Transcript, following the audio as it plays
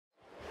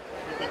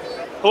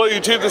Hello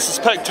YouTube, this is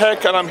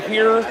pecktec and I'm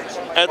here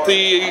at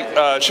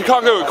the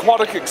Chicago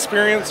Aquatic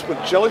Experience with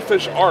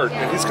JellyFish Art,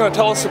 and he's going to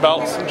tell us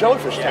about some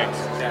jellyfish tanks.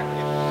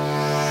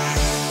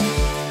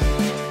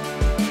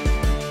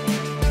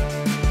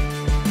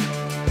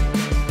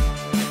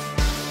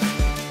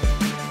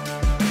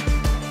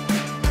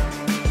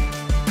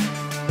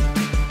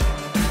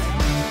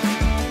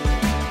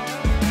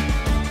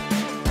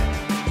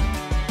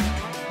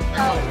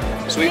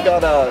 So we've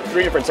got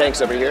 3 different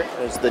tanks over here.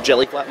 There's the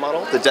Jelly Flat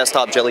model, the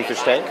desktop jellyfish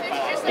tank,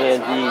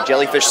 and the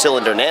JellyFish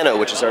Cylinder Nano,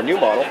 which is our new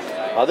model.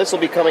 This will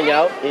be coming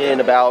out in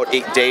about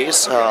 8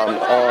 days.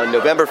 On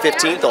November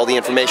 15th, all the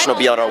information will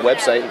be on our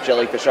website,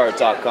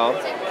 JellyFishArt.com.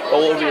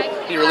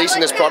 We'll be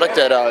releasing this product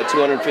at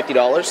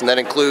 $250, and that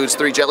includes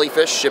 3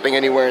 jellyfish, shipping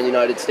anywhere in the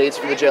United States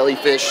for the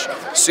jellyfish,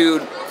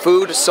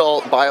 food,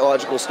 salt,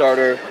 biological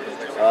starter.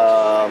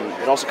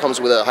 It also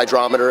comes with a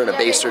hydrometer and a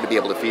baster to be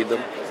able to feed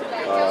them.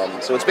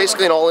 So it's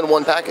basically an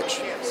all-in-one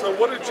package. So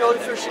what do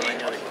jellyfish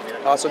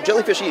eat? So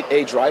jellyfish eat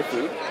a dry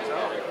food,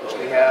 which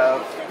we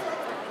have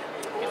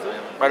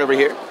right over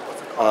here.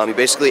 You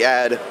basically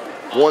add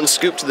 1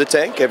 scoop to the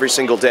tank every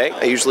single day.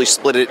 I usually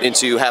split it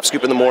into half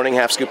scoop in the morning,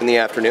 half scoop in the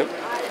afternoon.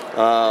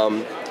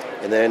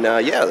 And then,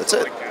 yeah, that's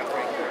it.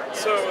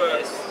 So,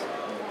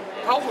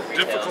 how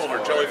difficult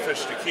are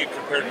jellyfish to keep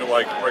compared to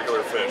like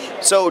regular fish?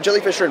 So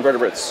jellyfish are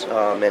invertebrates,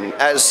 and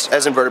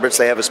as invertebrates,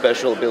 they have a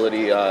special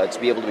ability to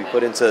be able to be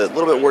put into a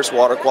little bit worse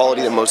water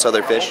quality than most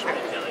other fish.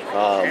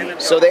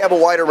 So they have a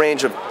wider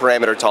range of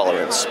parameter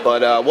tolerance.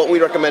 But what we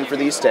recommend for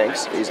these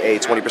tanks is a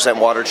 20%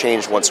 water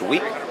change once a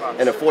week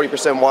and a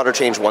 40% water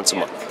change once a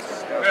month.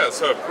 Yeah,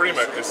 so pretty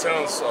much it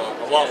sounds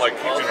a lot like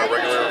keeping a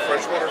regular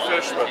freshwater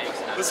fish, but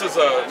this is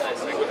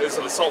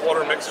it a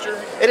saltwater mixture?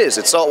 It is.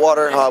 It's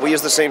saltwater. We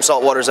use the same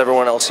saltwater as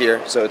everyone else here,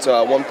 so it's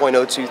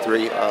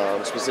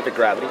 1.023 specific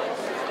gravity.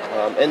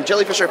 And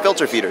jellyfish are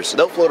filter feeders, so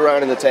they'll float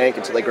around in the tank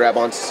until they grab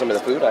onto some of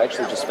the food. I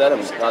actually just fed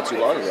them not too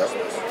long ago.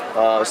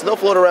 So they'll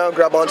float around,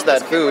 grab onto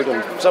that food,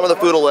 and some of the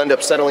food will end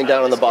up settling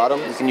down on the bottom.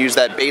 You can use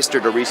that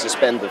baster to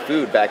resuspend the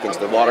food back into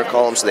the water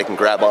column so they can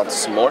grab onto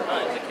some more.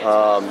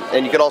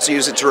 And you can also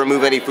use it to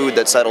remove any food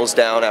that settles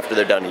down after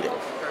they're done eating.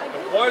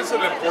 Why is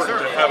it important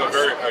to have an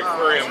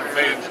aquarium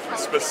made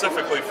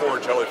specifically for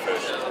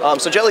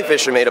jellyfish? So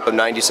jellyfish are made up of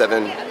 95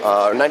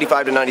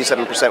 to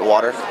 97%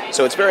 water.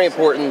 So it's very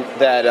important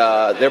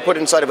that they're put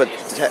inside of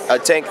a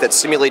tank that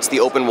simulates the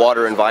open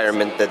water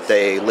environment that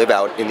they live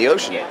out in the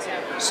ocean.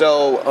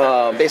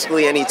 So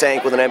basically any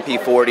tank with an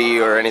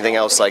MP40 or anything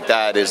else like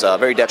that is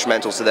very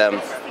detrimental to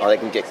them. They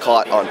can get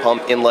caught on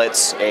pump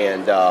inlets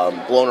and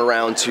blown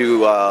around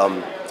too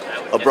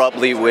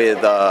abruptly with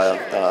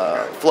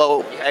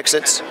flow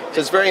exits. So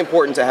it's very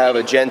important to have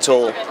a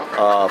gentle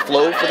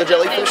flow for the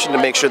jellyfish and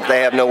to make sure that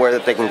they have nowhere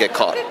that they can get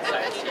caught.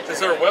 Is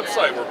there a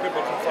website where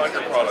people can find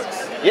your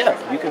products?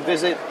 Yeah, you can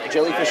visit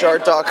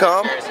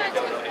JellyFishArt.com.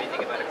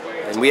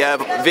 And we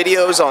have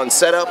videos on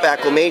setup,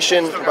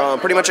 acclimation,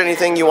 pretty much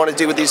anything you want to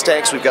do with these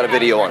tanks, we've got a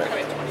video on it.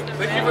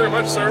 Thank you very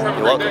much, sir. Have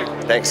a great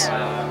day. Thanks.